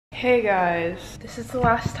Hey guys, this is the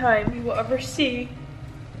last time you will ever see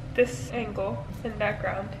this angle in the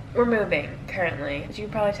background. We're moving currently. As you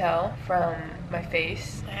can probably tell from my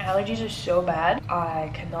face, my allergies are so bad.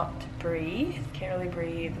 I cannot breathe. Can't really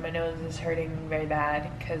breathe. My nose is hurting very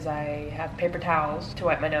bad because I have paper towels to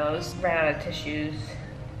wipe my nose. Ran out of tissues.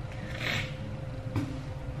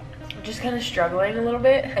 I'm just kind of struggling a little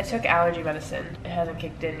bit. I took allergy medicine. It hasn't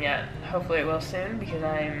kicked in yet. Hopefully it will soon because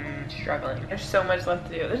I'm struggling. There's so much left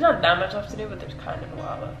to do. There's not that much left to do, but there's kind of a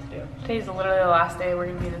lot left to do. Today's literally the last day we're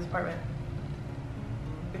gonna be in this apartment.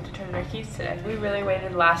 We have to turn in our keys today. We really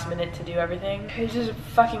waited last minute to do everything. It's just a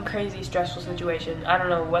fucking crazy stressful situation. I don't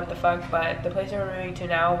know what the fuck, but the place that we're moving to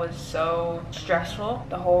now was so stressful.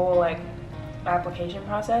 The whole like application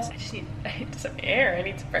process. I need some air. I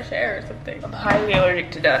need some fresh air or something. I'm highly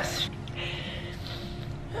allergic to dust.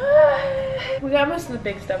 We got most of the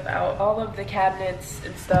big stuff out. All of the cabinets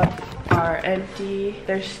and stuff are empty.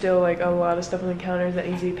 There's still like a lot of stuff on the counters that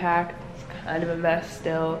needs to be packed. It's kind of a mess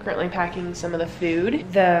still. Currently packing some of the food.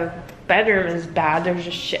 The bedroom is bad. There's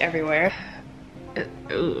just shit everywhere.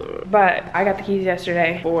 But I got the keys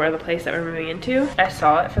yesterday for the place that we're moving into. I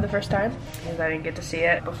saw it for the first time because I didn't get to see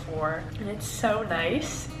it before. And it's so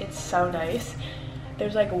nice. It's so nice.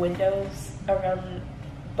 There's like windows around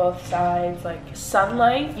both sides, like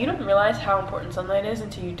sunlight. You don't realize how important sunlight is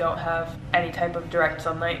until you don't have any type of direct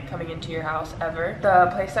sunlight coming into your house ever. The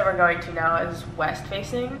place that we're going to now is west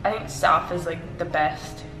facing. I think south is like the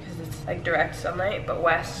best because it's like direct sunlight, but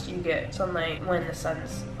west you get sunlight when the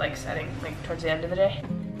sun's like setting, like towards the end of the day.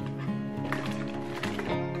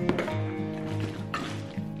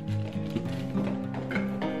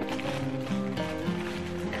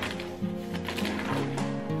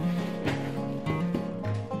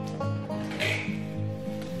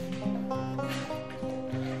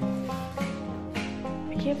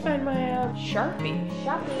 I can't find my Sharpie.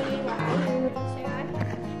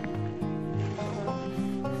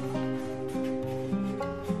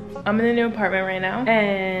 I'm in the new apartment right now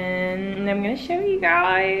and I'm gonna show you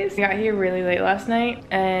guys. We got here really late last night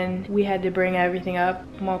and we had to bring everything up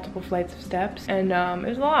multiple flights of steps and it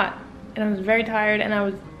was a lot and I was very tired and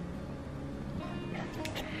I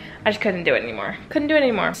just couldn't do it anymore.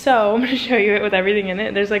 So I'm gonna show you it with everything in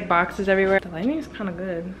it. There's like boxes everywhere. The lighting is kind of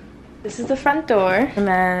good. This is the front door, and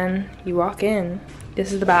then you walk in.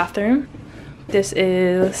 This is the bathroom. This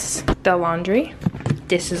is the laundry.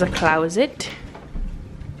 This is a closet.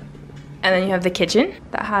 And then you have the kitchen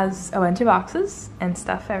that has a bunch of boxes and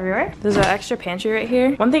stuff everywhere. There's an extra pantry right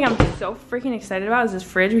here. One thing I'm so freaking excited about is this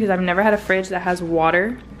fridge because I've never had a fridge that has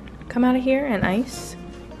water come out of here and ice.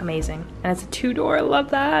 Amazing. And it's a 2-door, I love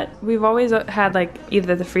that. We've always had like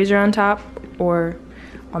either the freezer on top or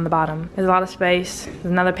on the bottom. There's a lot of space. There's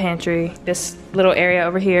another pantry. This little area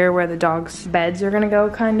over here where the dogs' beds are gonna go,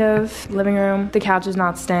 kind of. Living room. The couch is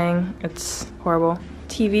not staying. It's horrible.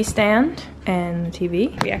 TV stand and the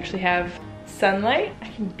TV. We actually have sunlight. I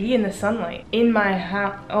can be in the sunlight in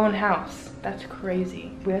my own house. That's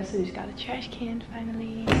crazy. We also just got a trash can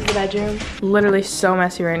finally. This is the bedroom. Literally so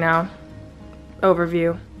messy right now.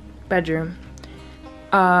 Overview. Bedroom.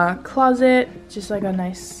 Closet. Just like a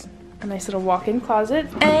nice little walk-in closet.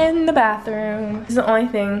 And the bathroom. This is the only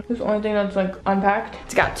thing that's like unpacked.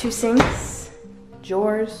 It's got 2 sinks,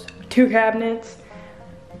 drawers, 2 cabinets.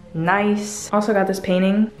 Nice. Also got this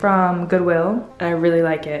painting from Goodwill and I really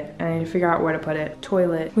like it. And I need to figure out where to put it.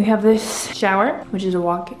 Toilet. We have this shower, which is a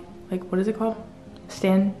what is it called?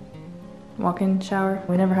 Walk-in shower.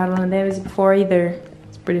 We never had one of those before either.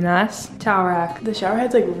 It's pretty nice. Towel rack. The shower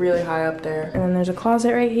head's like really high up there. And then there's a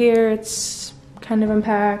closet right here. It's kind of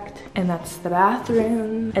unpacked, and that's the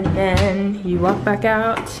bathroom. And then you walk back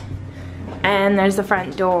out and there's the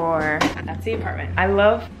front door. That's the apartment. I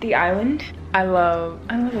love the island. I love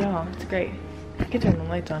it all. It's great. I could turn the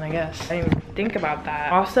lights on, I guess. I didn't even think about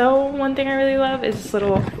that. Also, one thing I really love is this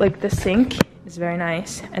little, like the sink is very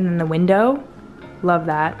nice. And then the window, love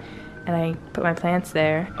that. And I put my plants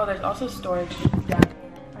there. Oh, there's also storage down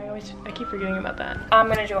here. I keep forgetting about that. I'm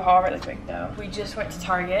gonna do a haul really quick though. We just went to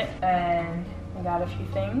Target and we got a few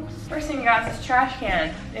things. First thing we got is this trash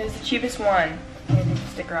can. It was the cheapest one. I'm gonna take the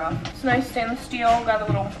sticker off. It's nice stainless steel. Got a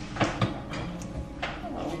little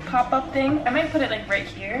pop-up thing. I might put it like right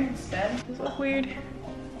here instead. Does it look weird? It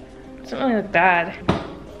doesn't really look bad.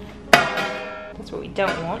 That's what we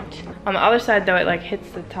don't want. On the other side though, it like hits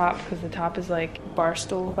the top because the top is like bar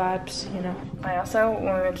stool vibes, you know. I also,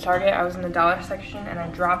 when we went to Target, I was in the dollar section and I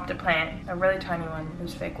dropped a plant, a really tiny one. It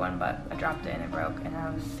was a fake one, but I dropped it and it broke and I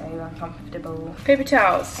was so uncomfortable. Paper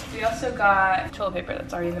towels. We also got toilet paper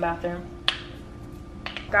that's already in the bathroom.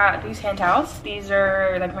 Got these hand towels. These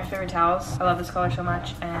are like my favorite towels. I love this color so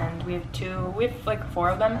much, and we have like 4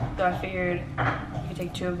 of them, so I figured I could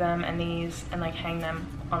take 2 of them and these and like hang them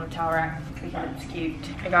on the towel rack because it's cute.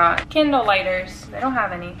 I got candle lighters. They don't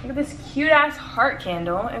have any. Look at this cute ass heart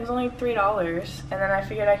candle. It was only $3, and then I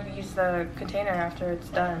figured I could use the container after it's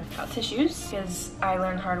done. Got tissues because I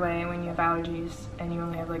learned the hard way when you have allergies and you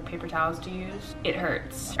only have like paper towels to use. It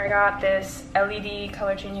hurts. I got this LED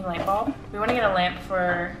color changing light bulb. We want to get a lamp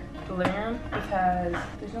for the living room because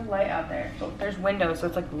there's no light out there. So there's windows, so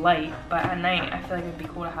it's like light, but at night I feel like it'd be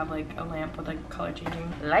cool to have like a lamp with like color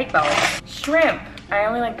changing light bulb. Shrimp. I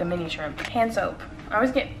only like the mini shrimp. Hand soap. I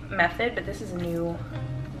always get Method, but this is a new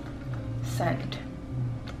scent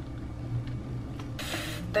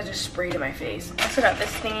that just sprayed in my face. I also got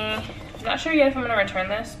this thingy. I'm not sure yet if I'm gonna return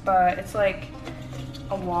this, but it's like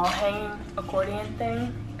a wall hanging accordion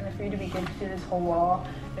thing, and I figured it'd be good to do this whole wall.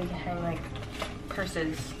 So you can hang like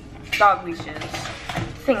purses, dog leashes,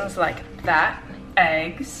 things like that.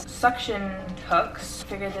 Eggs, suction hooks.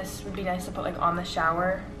 Figured this would be nice to put like on the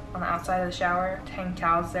shower, on the outside of the shower, to hang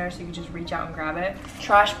towels there so you can just reach out and grab it.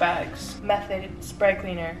 Trash bags, Method spray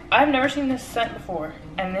cleaner. I've never seen this scent before,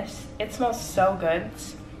 and it smells so good.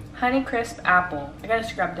 It's Honey Crisp Apple. I got a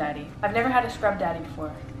Scrub Daddy. I've never had a Scrub Daddy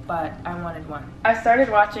before, but I wanted one. I started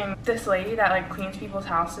watching this lady that like cleans people's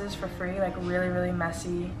houses for free, like really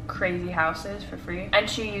messy, crazy houses for free, and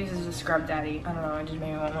she uses a Scrub Daddy. I don't know, I just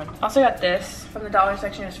made me want one. Also got this from the dollar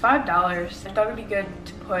section. It's $5. I thought it'd be good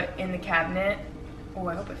to put in the cabinet. Oh,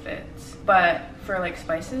 I hope it fits. But for like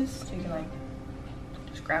spices, so you can like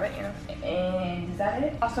just grab it, you know. And is that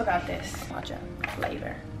it? Also got this matcha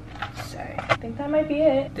flavor. So I think that might be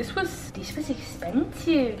it. This was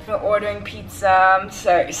expensive. We're ordering pizza. I'm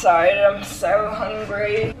so excited. I'm so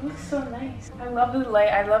hungry. It looks so nice. I love the light.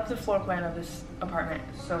 I love the floor plan of this apartment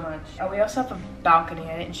so much. We also have a balcony.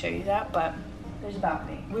 I didn't show you that, but there's a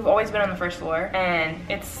balcony. We've always been on the first floor, and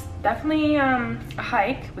it's definitely a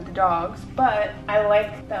hike with the dogs, but I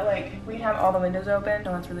like that like we can have all the windows open.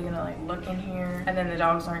 No one's really gonna like look in here, and then the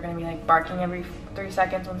dogs aren't gonna be like barking every 3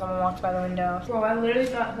 seconds when someone walks by the window. Bro, I literally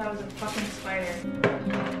thought that was a fucking spider.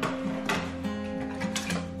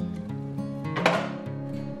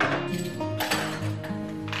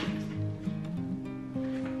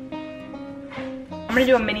 I'm gonna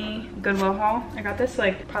do a mini Goodwill haul. I got this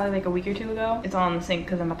like probably like a week or 2 ago. It's all in the sink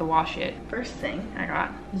because I'm about to wash it. First thing I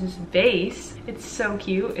got is this vase. It's so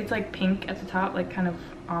cute. It's like pink at the top, like kind of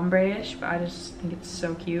ombre-ish, but I just think it's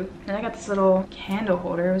so cute. Then I got this little candle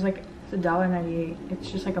holder. It was like, it's $1.98. It's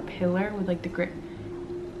just like a pillar with like the grit.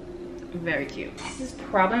 Very cute. This is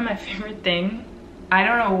probably my favorite thing. I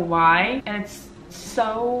don't know why, and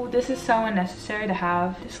this is so unnecessary to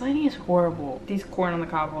have. This lighting is horrible. These corn on the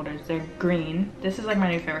cob holders, they're green. This is like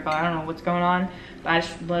my new favorite color. I don't know what's going on, but I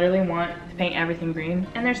just literally want to paint everything green.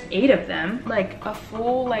 And there's 8 of them, like a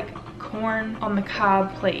full like corn on the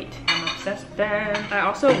cob plate. I'm obsessed with them. I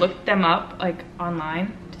also looked them up like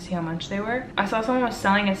online to see how much they were. I saw someone was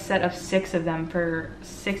selling a set of 6 of them for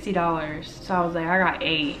 $60. So I was like, I got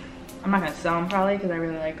 8. I'm not gonna sell them probably because I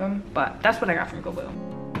really like them, but that's what I got from Goodwill.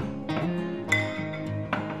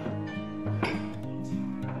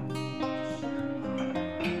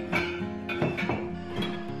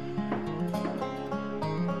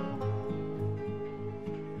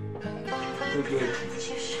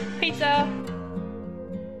 Pizza.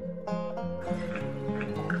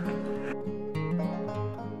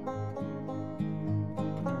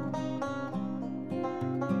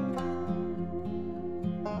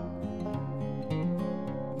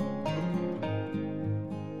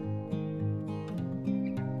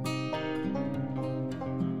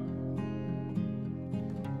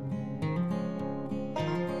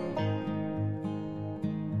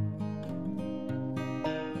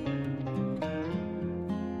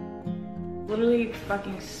 Literally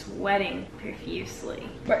fucking sweating profusely.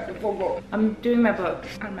 I'm doing my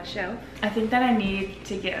books on my shelf. I think that I need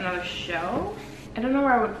to get another shelf. I don't know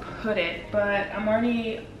where I would put it, but I'm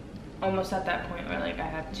already almost at that point where like I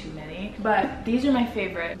have too many. But these are my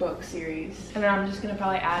favorite book series. And then I'm just gonna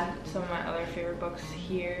probably add some of my other favorite books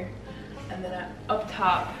here. And then up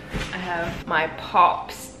top, I have my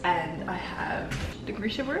Pops and I have the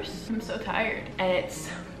Grishaverse. I'm so tired. And it's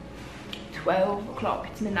 12 o'clock,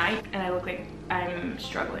 it's midnight, and I look like I'm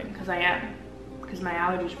struggling, because I am. Because my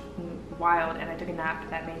allergies are wild, and I took a nap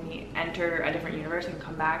that made me enter a different universe and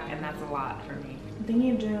come back, and that's a lot for me. I'm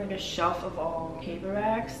thinking of doing like a shelf of all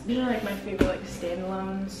paperbacks. These are like my favorite like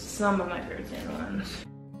standalones. Some of my favorite standalones.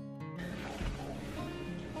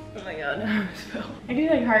 Oh my god, I do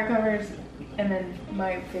like hardcovers And then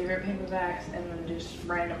my favorite paperbacks, and then just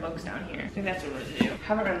random books down here. I think that's what we're gonna do.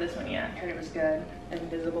 Haven't read this one yet. I heard it was good.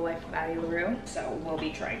 Invisible Life of Addie LaRue. So we'll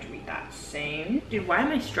be trying to read that same. Dude, why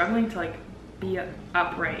am I struggling to like be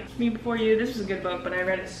upright? Me Before You, this was a good book, but I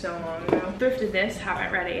read it so long ago. Thrifted this,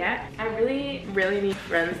 haven't read it yet. I really need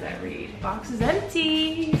friends that read. Box is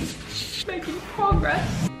empty. Making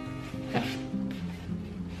progress.